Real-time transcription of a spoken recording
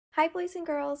Hi boys and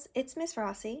girls, it's Miss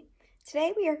Rossi.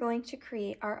 Today we are going to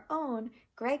create our own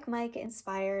Greg Mike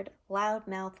inspired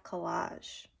loudmouth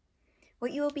collage.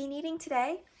 What you will be needing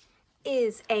today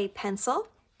is a pencil,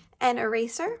 an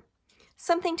eraser,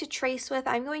 something to trace with.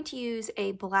 I'm going to use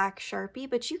a black Sharpie,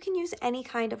 but you can use any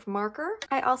kind of marker.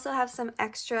 I also have some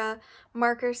extra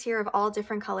markers here of all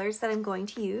different colors that I'm going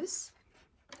to use.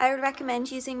 I would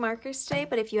recommend using markers today,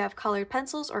 but if you have colored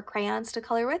pencils or crayons to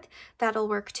color with, that'll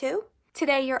work too.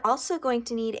 Today you're also going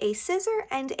to need a scissor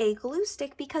and a glue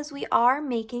stick because we are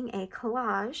making a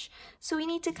collage, so we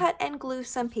need to cut and glue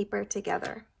some paper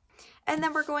together. And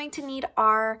then we're going to need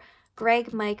our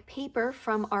Greg Mike paper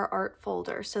from our art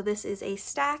folder. So this is a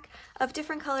stack of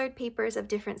different colored papers of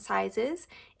different sizes.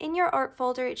 In your art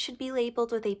folder, it should be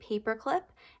labeled with a paper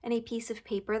clip and a piece of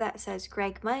paper that says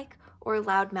Greg Mike or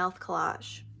Loudmouth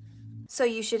Collage. So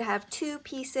you should have 2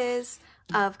 pieces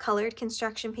of colored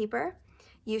construction paper.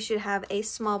 You should have a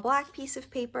small black piece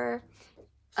of paper,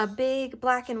 a big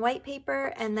black and white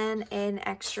paper, and then an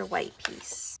extra white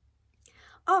piece.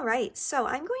 All right, so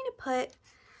I'm going to put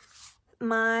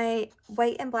my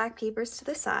white and black papers to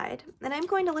the side, and I'm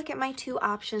going to look at my 2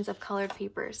 options of colored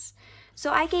papers.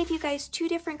 So I gave you guys 2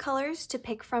 different colors to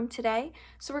pick from today.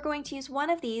 So we're going to use one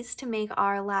of these to make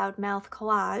our loudmouth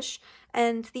collage,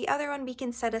 and the other one we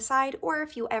can set aside, or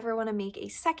if you ever want to make a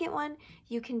second one,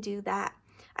 you can do that.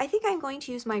 I think I'm going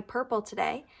to use my purple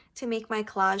today to make my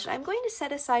collage. I'm going to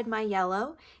set aside my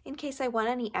yellow in case I want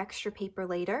any extra paper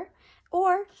later,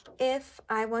 or if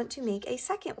I want to make a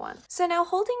second one. So now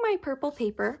holding my purple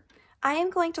paper, I am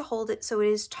going to hold it so it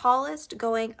is tallest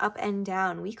going up and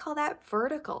down. We call that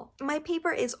vertical. My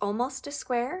paper is almost a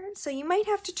square, so you might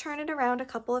have to turn it around a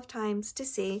couple of times to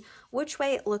see which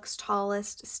way it looks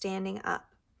tallest standing up.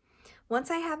 Once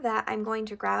I have that, I'm going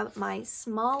to grab my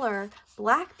smaller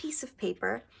black piece of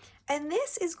paper, and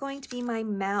this is going to be my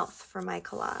mouth for my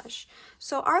collage.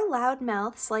 So our loud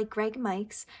mouths, like Greg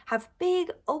Mike's, have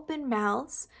big open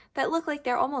mouths that look like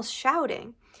they're almost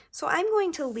shouting. So I'm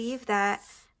going to leave that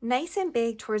nice and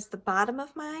big towards the bottom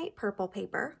of my purple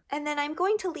paper, and then I'm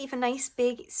going to leave a nice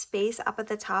big space up at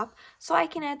the top so I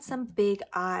can add some big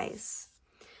eyes.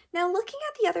 Now looking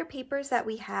at the other papers that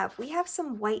we have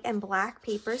some white and black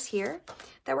papers here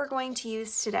that we're going to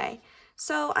use today.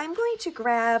 So I'm going to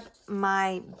grab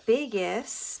my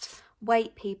biggest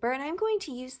white paper, and I'm going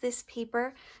to use this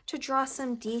paper to draw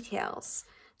some details.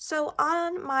 So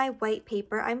on my white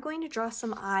paper, I'm going to draw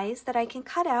some eyes that I can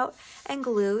cut out and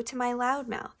glue to my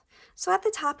loudmouth. So at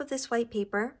the top of this white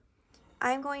paper,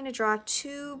 I'm going to draw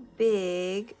 2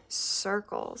 big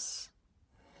circles.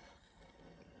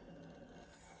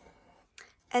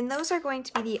 And those are going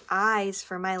to be the eyes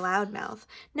for my loudmouth.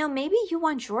 Now maybe you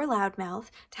want your loudmouth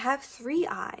to have 3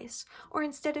 eyes, or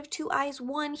instead of 2 eyes,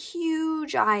 1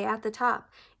 huge eye at the top.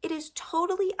 It is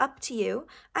totally up to you.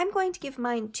 I'm going to give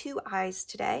mine 2 eyes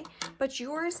today, but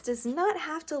yours does not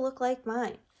have to look like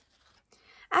mine.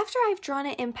 After I've drawn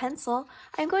it in pencil,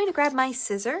 I'm going to grab my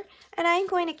scissor, and I'm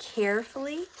going to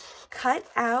carefully cut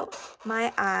out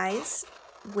my eyes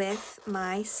with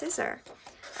my scissor.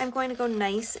 I'm going to go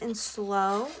nice and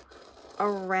slow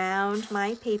around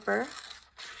my paper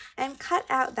and cut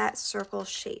out that circle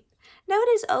shape. Now it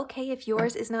is okay if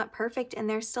yours is not perfect and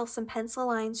there's still some pencil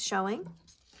lines showing.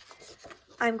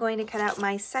 I'm going to cut out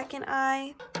my second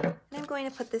eye, and I'm going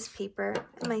to put this paper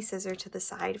and my scissor to the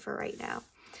side for right now.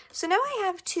 So now I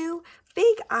have 2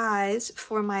 big eyes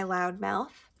for my loudmouth,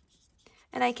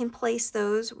 and I can place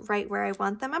those right where I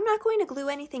want them. I'm not going to glue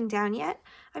anything down yet.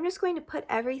 I'm just going to put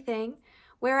everything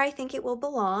where I think it will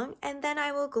belong, and then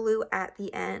I will glue at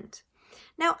the end.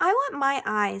 Now I want my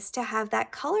eyes to have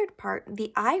that colored part,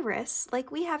 the iris,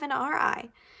 like we have in our eye.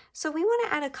 So we want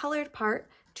to add a colored part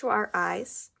to our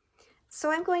eyes. So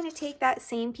I'm going to take that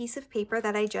same piece of paper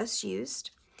that I just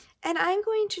used, and I'm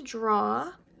going to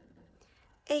draw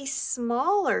a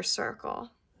smaller circle.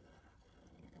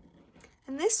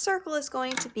 And this circle is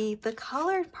going to be the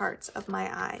colored parts of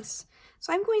my eyes.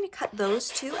 So I'm going to cut those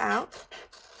 2 out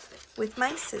with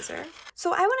my scissor.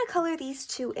 So I want to color these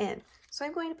 2 in. So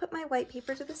I'm going to put my white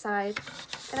paper to the side,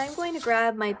 and I'm going to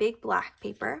grab my big black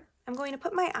paper. I'm going to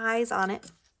put my eyes on it,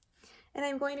 and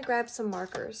I'm going to grab some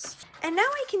markers. And now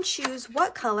I can choose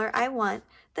what color I want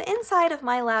the inside of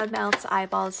my loudmouth's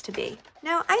eyeballs to be.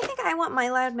 Now I think I want my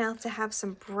loudmouth to have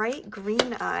some bright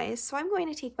green eyes, so I'm going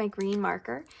to take my green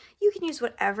marker. You can use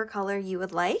whatever color you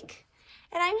would like,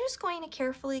 and I'm just going to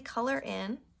carefully color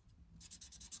in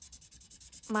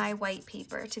my white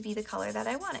paper to be the color that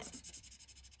I wanted.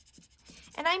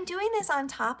 And I'm doing this on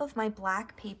top of my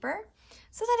black paper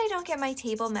so that I don't get my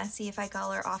table messy if I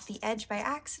color off the edge by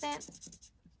accident.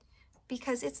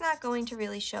 because it's not going to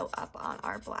really show up on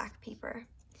our black paper.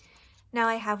 Now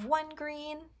I have one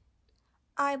green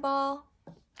eyeball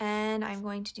and I'm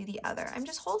going to do the other. I'm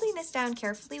just holding this down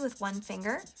carefully with one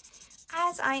finger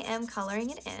as I am coloring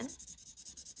it in.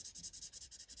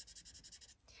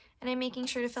 And I'm making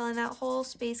sure to fill in that whole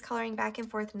space, coloring back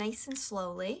and forth nice and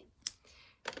slowly.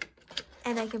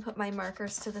 And I can put my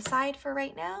markers to the side for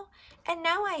right now. And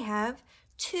now I have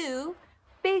two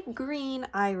big green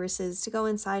irises to go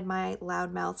inside my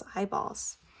LoudMouth's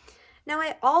eyeballs. Now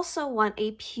I also want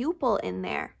a pupil in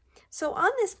there. So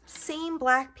on this same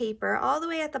black paper, all the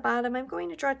way at the bottom, I'm going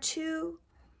to draw two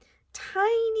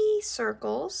tiny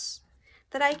circles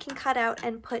that I can cut out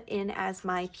and put in as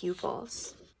my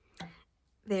pupils.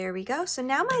 There we go. So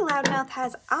now my LoudMouth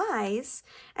has eyes,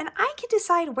 and I can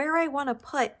decide where I want to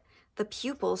put the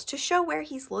pupils to show where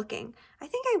he's looking. I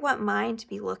think I want mine to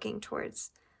be looking towards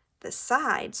the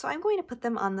side, so I'm going to put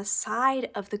them on the side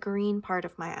of the green part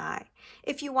of my eye.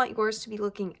 If you want yours to be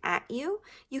looking at you,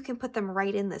 you can put them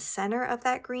right in the center of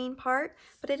that green part,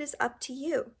 but it is up to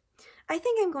you. I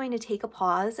think I'm going to take a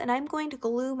pause and I'm going to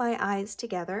glue my eyes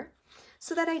together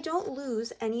so that I don't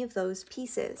lose any of those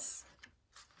pieces.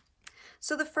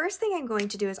 So the first thing I'm going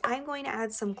to do is I'm going to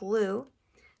add some glue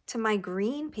to my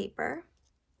green paper,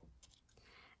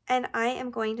 and I am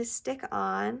going to stick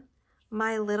on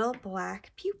my little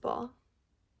black pupil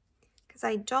because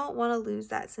I don't want to lose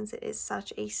that since it is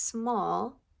such a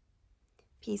small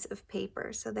piece of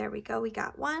paper. So there we go, we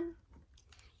got one.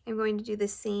 I'm going to do the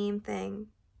same thing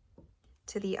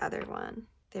to the other one.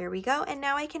 There we go, and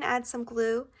now I can add some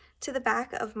glue to the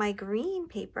back of my green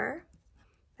paper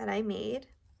that I made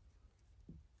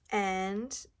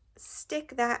and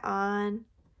stick that on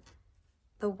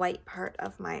the white part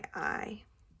of my eye.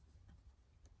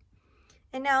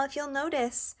 And now if you'll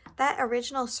notice, that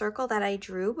original circle that I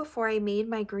drew before I made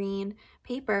my green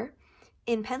paper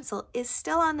in pencil is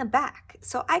still on the back.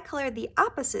 So I colored the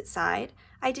opposite side.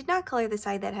 I did not color the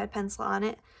side that had pencil on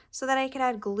it so that I could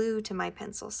add glue to my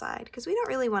pencil side because we don't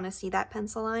really want to see that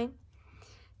pencil line.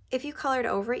 If you colored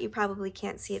over it, you probably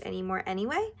can't see it anymore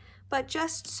anyway, but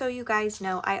just so you guys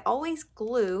know, I always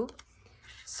glue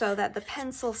so that the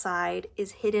pencil side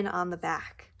is hidden on the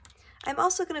back. I'm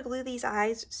also going to glue these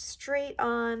eyes straight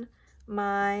on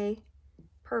my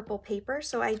purple paper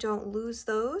so I don't lose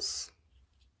those.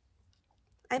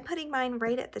 I'm putting mine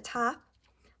right at the top,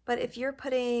 but if you're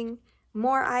putting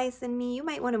more eyes than me, you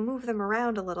might want to move them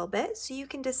around a little bit so you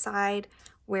can decide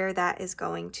where that is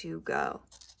going to go.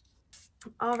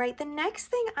 All right, the next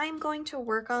thing I'm going to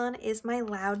work on is my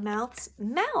LoudMouth's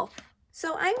mouth.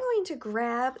 So I'm going to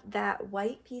grab that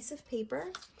white piece of paper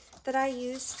that I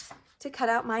used to cut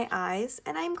out my eyes,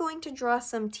 and I'm going to draw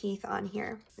some teeth on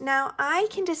here. Now I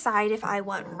can decide if I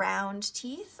want round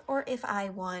teeth or if I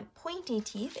want pointy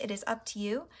teeth. It is up to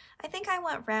you. I think I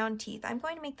want round teeth. I'm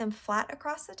going to make them flat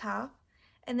across the top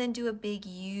and then do a big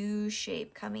U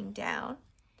shape coming down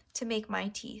to make my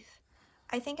teeth.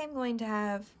 I think I'm going to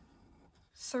have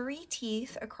 3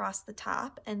 teeth across the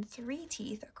top and 3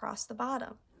 teeth across the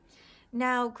bottom.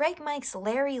 Now, Greg Mike's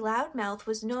Larry LoudMouth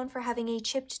was known for having a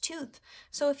chipped tooth,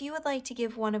 so if you would like to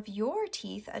give one of your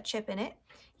teeth a chip in it,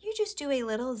 you just do a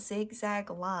little zigzag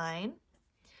line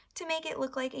to make it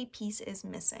look like a piece is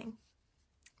missing.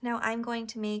 Now I'm going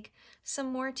to make some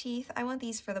more teeth. I want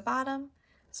these for the bottom,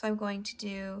 so I'm going to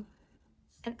do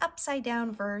an upside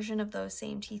down version of those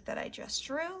same teeth that I just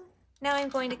drew. Now I'm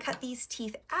going to cut these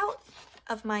teeth out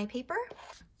of my paper.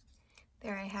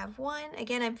 There I have one.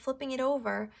 Again, I'm flipping it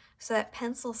over so that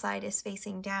pencil side is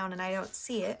facing down and I don't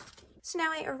see it. So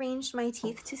now I arranged my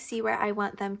teeth to see where I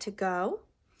want them to go.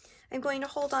 I'm going to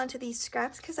hold on to these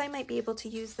scraps because I might be able to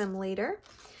use them later.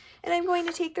 And I'm going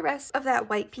to take the rest of that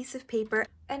white piece of paper.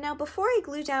 And now before I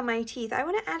glue down my teeth, I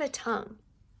want to add a tongue.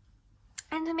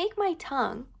 And to make my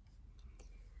tongue,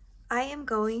 I am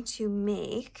going to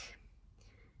make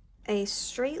a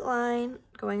straight line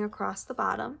going across the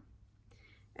bottom.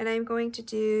 And I'm going to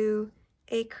do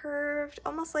a curved,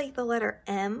 almost like the letter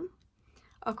M,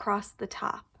 across the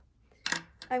top.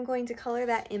 I'm going to color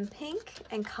that in pink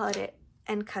and cut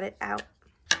it out.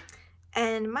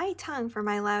 And my tongue for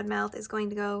my LoudMouth is going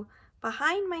to go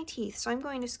behind my teeth. So I'm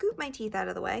going to scoop my teeth out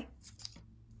of the way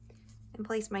and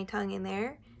place my tongue in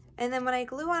there. And then when I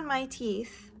glue on my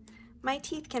teeth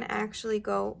can actually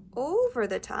go over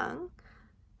the tongue.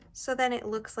 So then it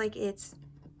looks like it's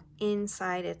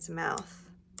inside its mouth.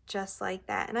 Just like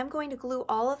that. And I'm going to glue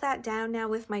all of that down now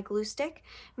with my glue stick,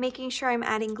 making sure I'm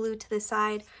adding glue to the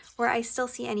side where I still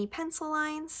see any pencil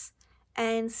lines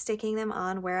and sticking them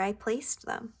on where I placed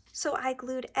them. So I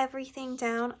glued everything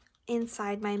down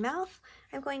inside my mouth.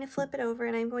 I'm going to flip it over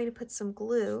and I'm going to put some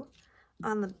glue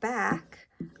on the back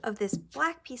of this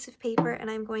black piece of paper, and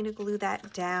I'm going to glue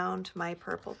that down to my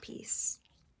purple piece.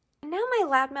 And now my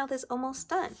LoudMouf is almost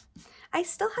done. I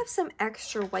still have some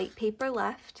extra white paper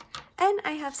left, and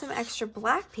I have some extra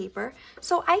black paper,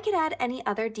 so I can add any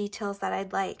other details that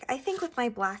I'd like. I think with my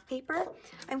black paper,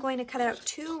 I'm going to cut out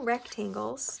 2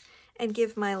 rectangles and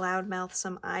give my LoudMouf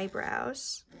some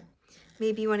eyebrows.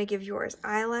 Maybe you want to give yours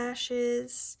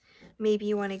eyelashes. Maybe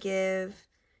you want to give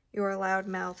your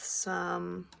LoudMouf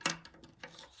some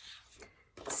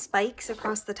spikes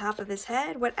across the top of his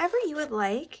head. Whatever you would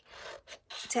like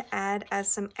to add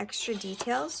as some extra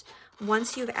details,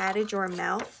 once you've added your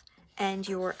mouth and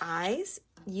your eyes,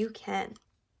 you can.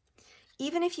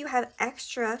 Even if you have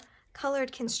extra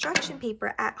colored construction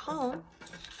paper at home,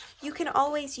 you can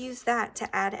always use that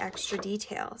to add extra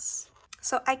details.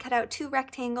 So I cut out 2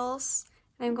 rectangles,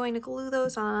 and I'm going to glue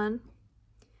those on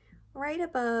right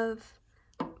above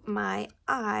my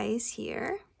eyes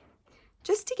here,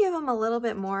 just to give them a little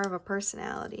bit more of a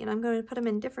personality. And I'm going to put them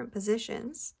in different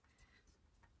positions.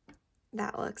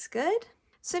 That looks good.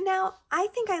 So now I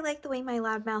think I like the way my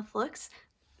LoudMouf looks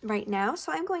right now,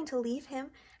 so I'm going to leave him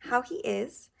how he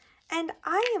is, and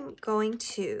I am going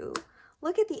to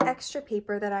look at the extra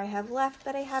paper that I have left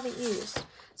that I haven't used.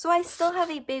 So I still have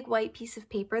a big white piece of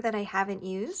paper that I haven't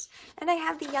used, and I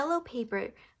have the yellow paper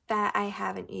that I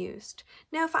haven't used.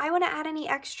 Now if I want to add any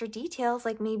extra details,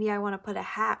 like maybe I want to put a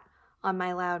hat on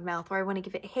my LoudMouf, or I want to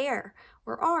give it hair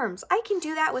or arms, I can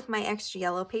do that with my extra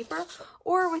yellow paper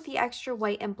or with the extra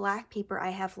white and black paper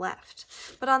I have left.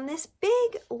 But on this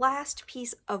big last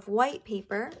piece of white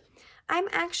paper, I'm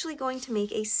actually going to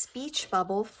make a speech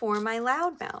bubble for my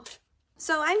LoudMouf.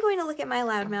 So I'm going to look at my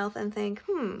LoudMouf and think,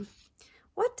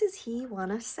 what does he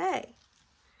want to say?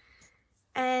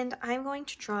 And I'm going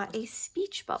to draw a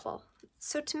speech bubble.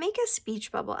 So to make a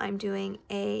speech bubble, I'm doing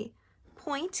a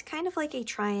point, kind of like a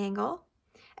triangle,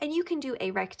 and you can do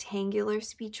a rectangular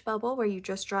speech bubble where you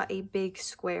just draw a big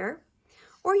square,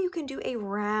 or you can do a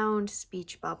round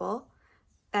speech bubble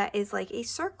that is like a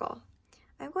circle.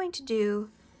 I'm going to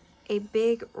do a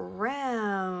big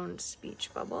round speech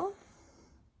bubble,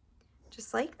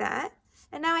 just like that.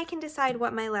 And now I can decide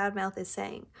what my LoudMouf is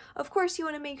saying. Of course, you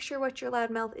want to make sure what your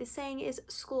LoudMouf is saying is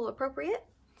school appropriate,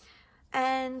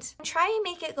 and try and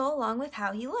make it go along with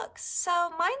how he looks. So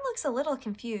mine looks a little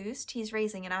confused. He's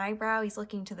raising an eyebrow, he's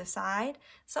looking to the side.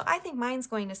 So I think mine's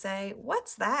going to say,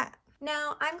 what's that?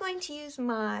 Now I'm going to use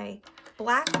my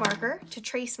black marker to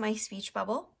trace my speech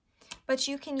bubble, but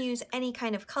you can use any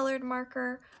kind of colored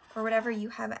marker or whatever you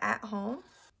have at home.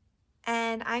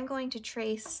 And I'm going to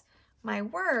trace my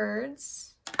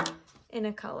words in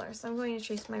a color. So I'm going to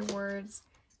trace my words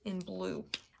in blue.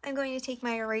 I'm going to take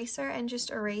my eraser and just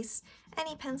erase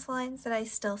any pencil lines that I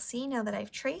still see now that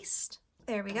I've traced.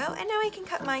 There we go. And now I can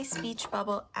cut my speech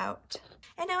bubble out.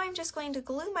 And now I'm just going to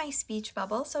glue my speech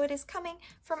bubble so it is coming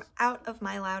from out of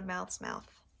my LoudMouth's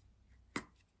mouth.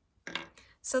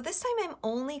 So this time I'm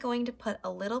only going to put a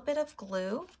little bit of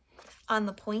glue on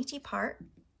the pointy part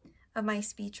of my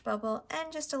speech bubble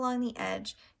and just along the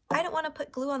edge. I don't want to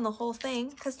put glue on the whole thing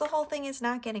because the whole thing is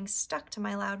not getting stuck to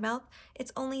my LoudMouf.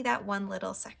 It's only that one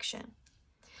little section.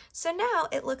 So now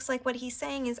it looks like what he's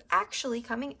saying is actually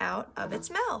coming out of its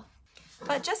mouth.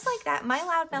 But just like that, my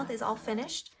LoudMouf is all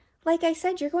finished. Like I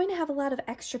said, you're going to have a lot of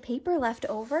extra paper left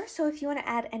over, so if you want to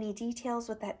add any details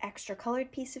with that extra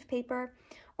colored piece of paper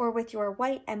or with your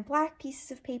white and black pieces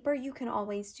of paper, you can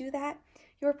always do that.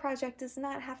 Your project does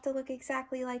not have to look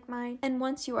exactly like mine. And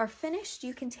once you are finished,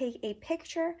 you can take a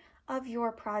picture of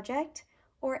your project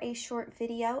or a short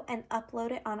video and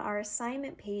upload it on our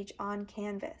assignment page on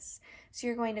Canvas. So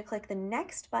you're going to click the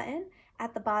next button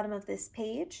at the bottom of this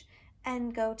page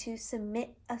and go to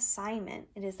Submit Assignment.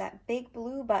 It is that big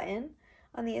blue button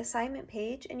on the assignment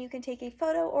page, and you can take a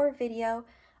photo or video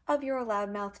of your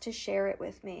LoudMouf to share it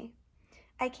with me.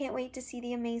 I can't wait to see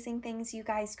the amazing things you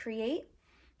guys create.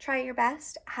 Try your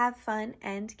best, have fun,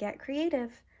 and get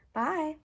creative. Bye!